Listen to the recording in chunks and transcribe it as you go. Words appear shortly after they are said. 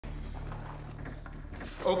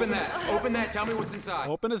Open that. Open that. Tell me what's inside.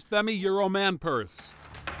 Open his Femi Euro man purse.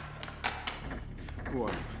 Who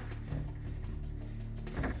are you?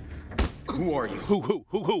 Who are you?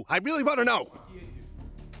 Who? I really want to know.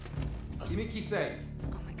 Give me Kisei.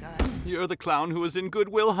 Oh my God. You're the clown who was in Good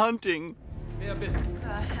Will Hunting.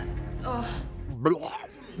 Blah.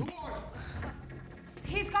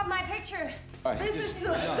 He's got my picture. Right, this is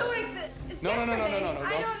so No. I don't know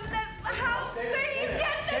how. Where do you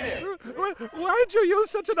get this? Why'd you use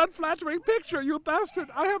such an unflattering picture, you bastard?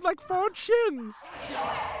 I have like 4 chins.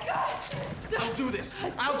 I'll do this.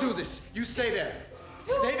 I'll do this. You stay there.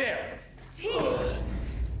 Stay there.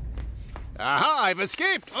 Aha, I've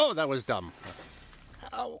escaped. Oh, that was dumb.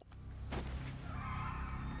 Ow.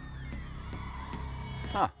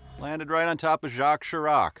 Huh. Landed right on top of Jacques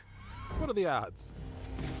Chirac. What are the odds?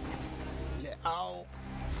 Ow.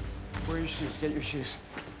 Where are your shoes? Get your shoes.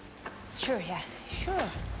 Sure, yeah, sure.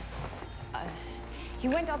 He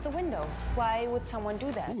went out the window. Why would someone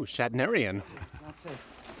do that? Ooh, Shatnerian. It's not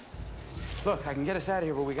safe. Look, I can get us out of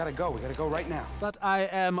here, but we gotta go. We gotta go right now. But I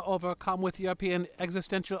am overcome with European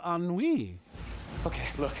existential ennui. Okay,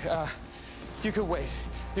 look, you could wait.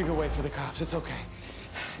 You could wait for the cops. It's okay.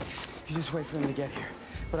 You just wait for them to get here.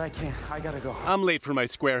 But I can't. I gotta go. I'm late for my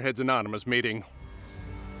Squareheads Anonymous meeting.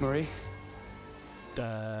 Marie?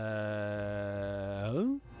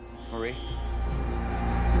 Marie?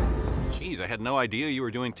 Jeez, I had no idea you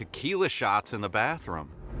were doing tequila shots in the bathroom.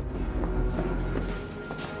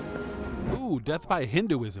 Ooh, death by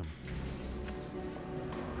Hinduism.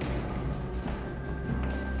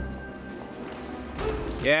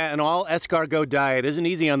 Yeah, an all escargot diet isn't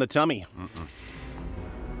easy on the tummy.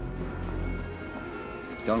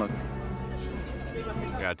 Don't look.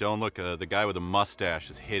 Yeah, don't look. The guy with the mustache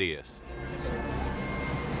is hideous.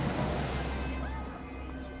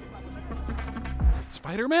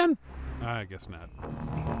 Spider-Man? I guess not.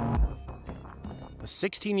 A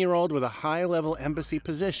 16-year-old with a high-level embassy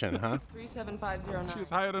position, huh? 37509. She was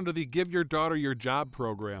hired under the Give Your Daughter Your Job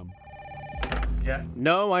program. Yeah.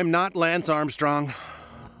 No, I'm not Lance Armstrong.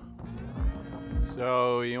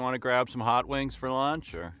 So, you want to grab some hot wings for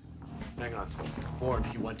lunch, or? Hang on. Bourne,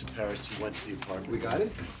 he went to Paris. He went to the apartment. We got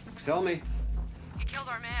it? Tell me. He killed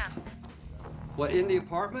our man. What, in the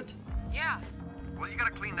apartment? Yeah. Well, you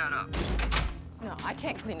gotta clean that up. No, I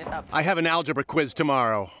can't clean it up. I have an algebra quiz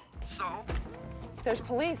tomorrow. So? There's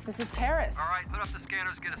police. This is Paris. All right, put up the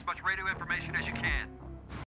scanners, get as much radio information as you can.